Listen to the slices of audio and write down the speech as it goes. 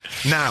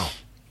Now,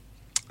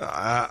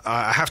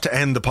 I have to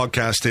end the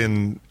podcast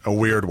in a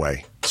weird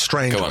way,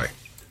 strange way.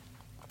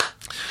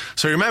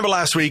 So you remember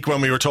last week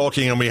when we were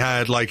talking and we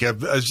had like a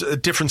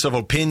difference of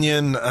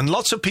opinion, and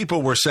lots of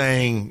people were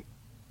saying,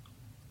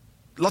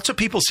 lots of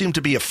people seem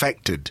to be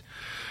affected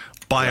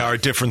by our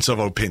difference of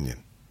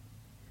opinion.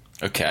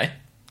 Okay.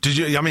 Did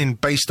you? I mean,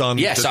 based on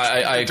yes,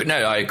 I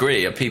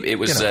agree. It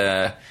was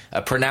a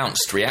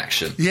pronounced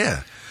reaction.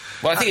 Yeah.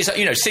 Well, I think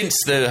it's since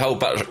the whole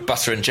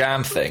butter and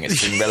jam thing,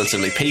 it's been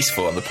relatively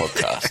peaceful on the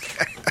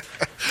podcast.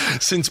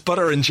 Since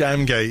Butter and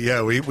Jamgate,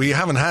 yeah, we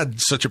haven't had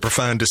such a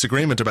profound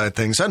disagreement about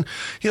things. And,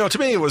 to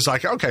me, it was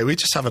like, okay, we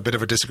just have a bit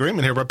of a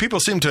disagreement here, but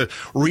people seem to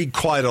read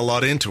quite a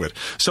lot into it.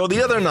 So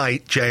the other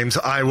night, James,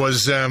 I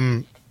was,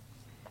 I'd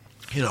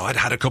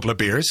had a couple of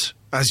beers,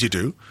 as you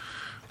do,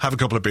 have a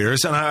couple of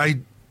beers, and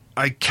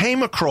I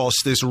came across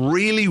this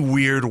really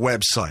weird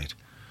website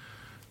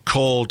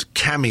called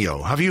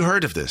Cameo. Have you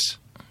heard of this?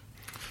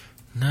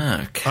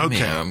 No, Cameo.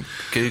 Okay. I'm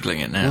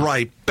Googling it now.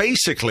 Right.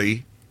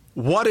 Basically,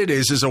 what it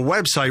is a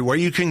website where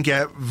you can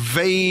get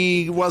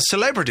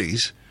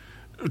celebrities,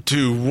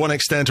 to one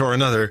extent or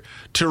another,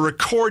 to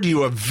record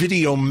you a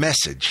video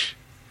message.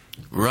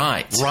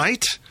 Right.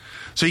 Right?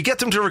 So you get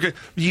them to record,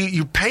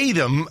 you pay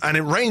them, and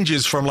it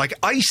ranges from, like,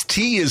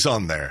 Ice-T is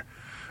on there,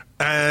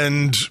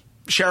 and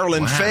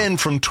Sherilyn Fenn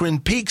from Twin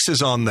Peaks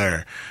is on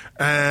there.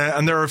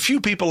 And there are a few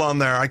people on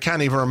there, I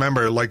can't even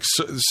remember, like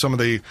some of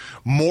the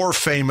more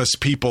famous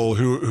people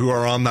who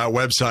are on that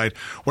website,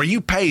 where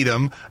you pay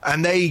them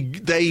and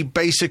they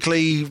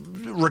basically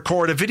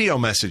record a video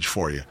message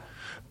for you.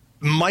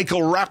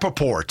 Michael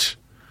Rappaport.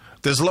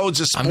 There's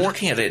loads of sport. I'm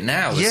looking at it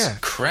now. It's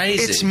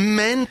crazy. It's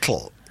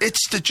mental.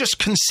 It's just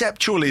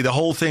conceptually, the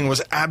whole thing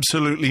was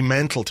absolutely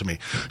mental to me.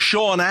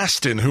 Sean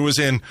Astin, who was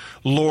in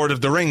Lord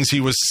of the Rings,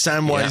 he was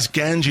Samwise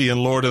Gamgee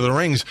in Lord of the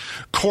Rings.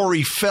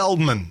 Corey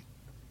Feldman.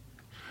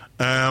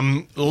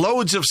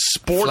 Loads of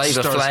sports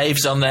Flavor stars.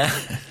 Flav's on there.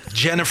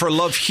 Jennifer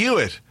Love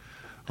Hewitt,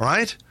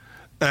 right?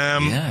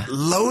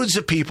 Loads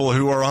of people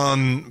who are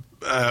on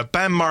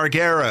Bam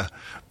Margera,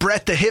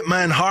 Bret the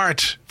Hitman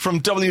Hart from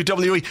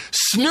WWE.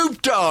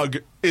 Snoop Dogg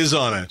is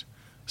on it.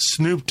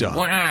 Snoop Dogg.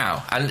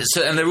 Wow. And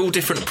they're all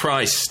different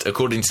priced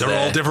according to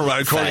all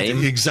different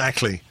fame.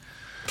 Exactly.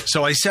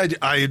 So I said,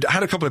 I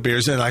had a couple of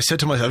beers and I said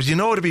to myself,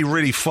 what would be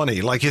really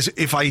funny? Like, is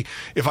if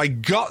I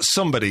got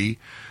somebody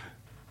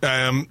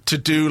to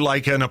do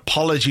like an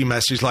apology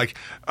message, like,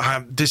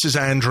 this is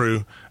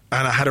Andrew,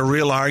 and I had a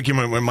real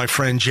argument with my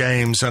friend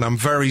James, and I'm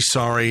very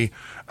sorry.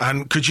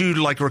 And could you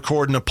like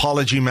record an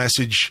apology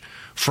message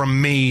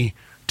from me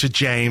to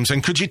James?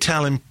 And could you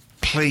tell him,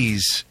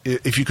 please,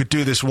 if you could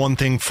do this one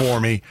thing for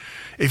me,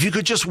 if you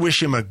could just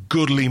wish him a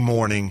goodly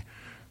morning.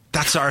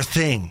 That's our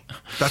thing.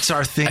 That's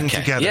our thing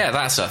together. Yeah,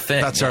 that's our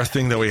thing. That's our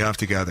thing that we have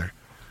together.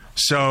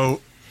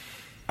 So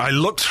I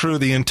looked through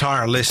the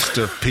entire list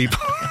of people.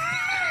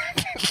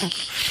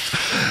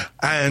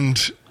 And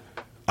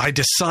I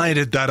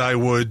decided that I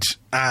would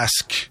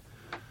ask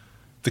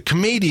the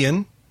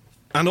comedian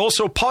and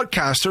also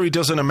podcaster, he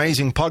does an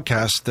amazing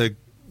podcast, the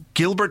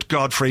Gilbert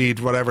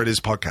Gottfried, whatever it is,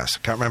 podcast.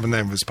 I can't remember the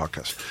name of his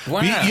podcast.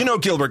 Wow. You know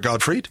Gilbert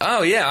Gottfried?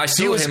 Oh, yeah. I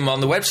saw him on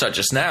the website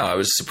just now. I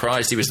was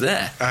surprised he was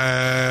there.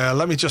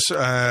 Let me just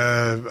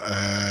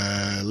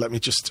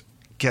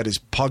get his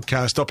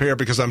podcast up here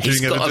because I'm doing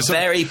it. He's got a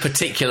very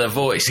particular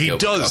voice. He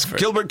does.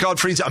 Gilbert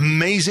Gottfried's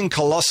amazing,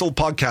 colossal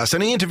podcast,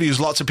 and he interviews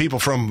lots of people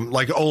from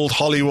like old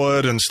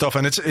Hollywood and stuff,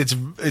 and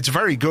it's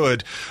very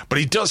good. But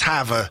he does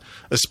have a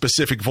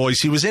specific voice.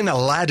 He was in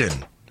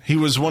Aladdin. He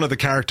was one of the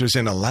characters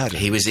in Aladdin.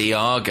 He was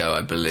Iago,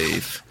 I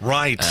believe.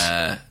 Right.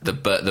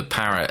 The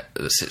parrot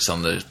that sits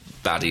on the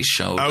baddie's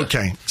shoulder.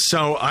 Okay,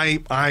 so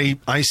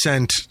I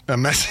sent a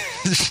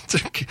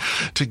message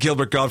to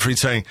Gilbert Gottfried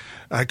saying,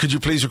 could you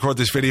please record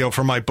this video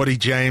for my buddy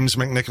James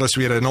McNicholas?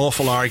 We had an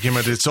awful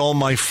argument. It's all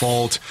my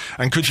fault.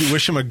 And could you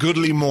wish him a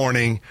goodly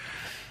morning?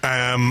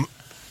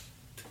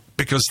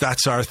 Because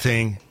that's our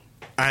thing.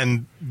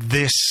 And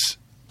this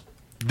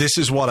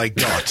is what I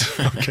got.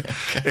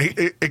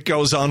 Okay. It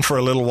goes on for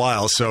a little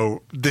while,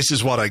 so this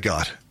is what I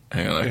got.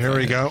 Here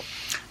we go.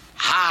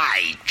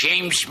 Hi,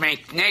 James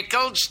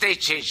McNichols.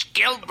 This is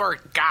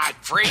Gilbert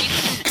Gottfried.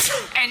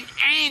 And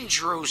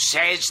Andrew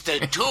says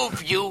the two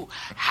of you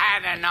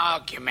had an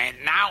argument.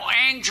 Now,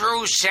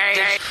 Andrew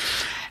says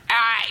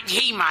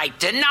he might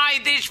deny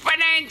this,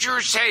 but Andrew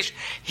says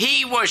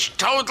he was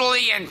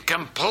totally and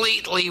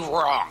completely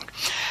wrong.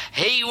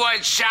 He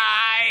was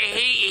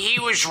he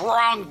was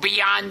wrong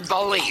beyond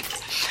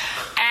belief.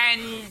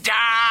 And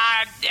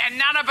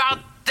not about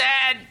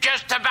that,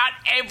 just about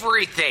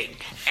everything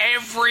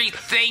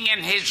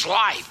in his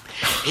life,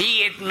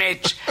 he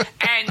admits.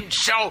 And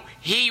so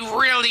he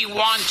really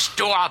wants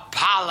to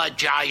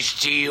apologize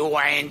to you,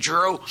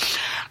 Andrew.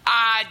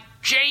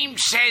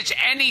 James says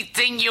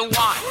anything you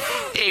want.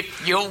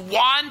 If you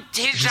want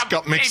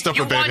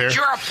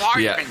your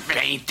apartment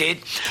painted,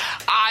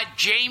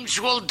 James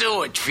will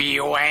do it for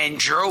you,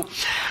 Andrew.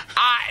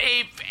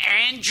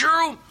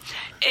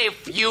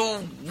 If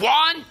you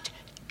want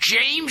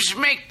James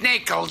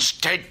McNichols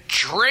to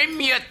trim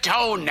your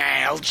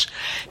toenails,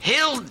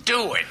 he'll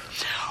do it.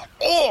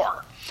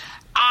 Or,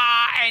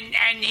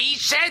 and he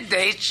said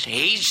this,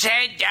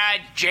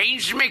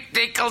 James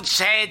McNichols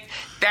said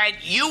that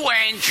you,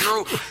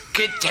 Andrew,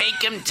 could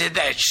take him to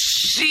the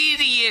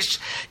seediest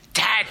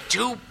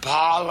tattoo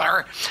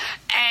parlor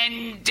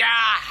and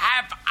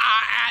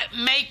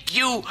make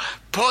you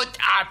put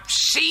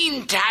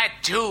obscene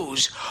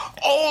tattoos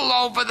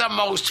all over the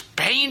most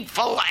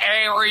painful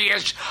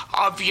areas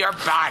of your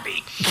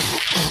body.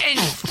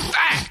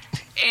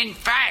 In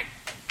fact,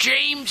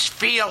 James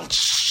feels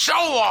so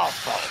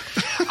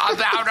awful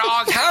about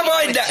arguing How am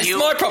I? with That's you,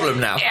 my problem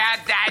now.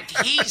 That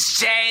he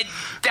said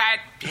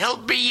that he'll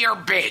be your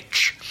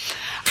bitch.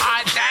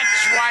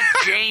 That's what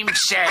James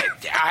said.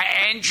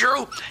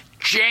 Andrew,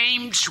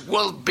 James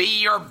will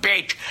be your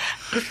bitch.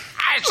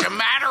 As a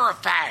matter of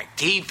fact,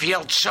 he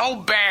feels so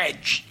bad,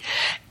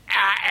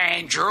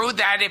 Andrew,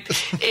 that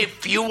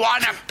if you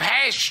want to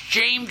pass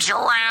James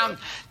around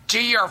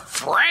to your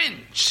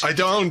friends. I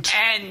don't.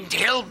 And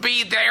he'll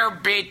be their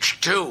bitch,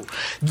 too.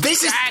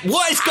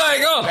 What is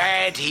going on? How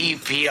bad he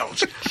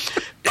feels.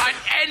 But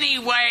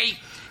anyway,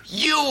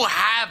 you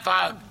have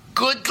a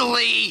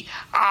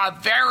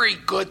very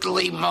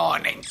goodly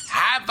morning.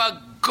 Have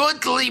a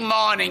goodly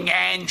morning,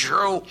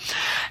 Andrew.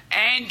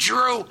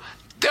 Andrew,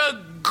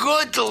 the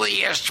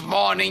goodliest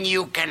morning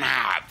you can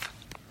have.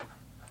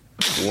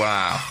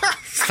 Wow.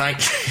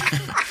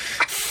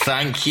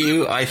 Thank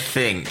you, I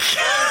think.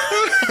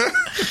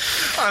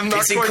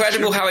 It's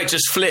incredible how it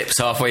just flips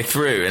halfway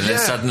through and then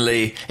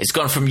suddenly it's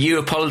gone from you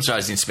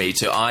apologising to me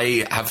to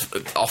I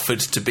have offered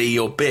to be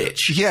your bitch.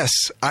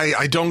 Yes,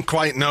 I don't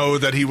quite know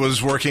that he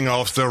was working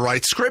off the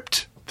right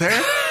script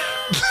there.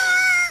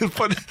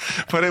 but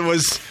it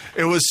was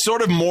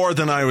sort of more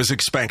than I was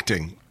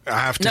expecting, I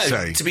have to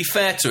say. To be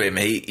fair to him,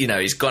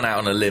 he's gone out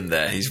on a limb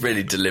there. He's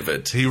really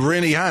delivered. He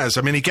really has.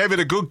 I mean, he gave it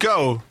a good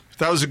go.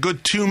 That was a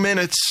good 2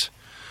 minutes.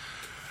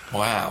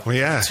 Wow. Well,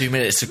 yeah. 2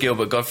 minutes of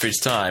Gilbert Gottfried's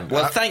time.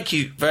 Well, thank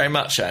you very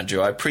much, Andrew.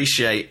 I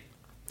appreciate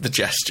the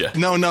gesture.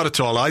 No, not at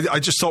all. I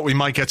just thought we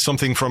might get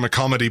something from a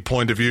comedy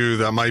point of view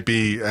that might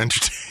be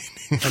entertaining.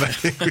 And I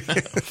think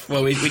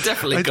we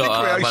definitely got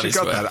our money's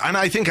worth. That. And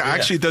I think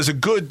actually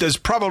there's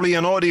probably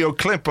an audio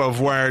clip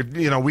of where,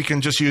 we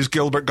can just use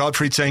Gilbert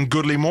Gottfried saying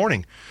goodly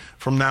morning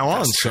from now on.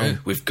 That's true.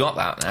 We've got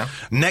that now.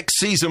 Next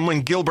season,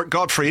 when Gilbert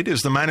Gottfried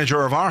is the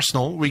manager of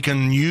Arsenal, we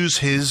can use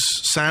his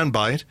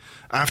soundbite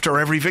after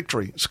every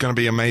victory. It's going to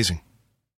be amazing.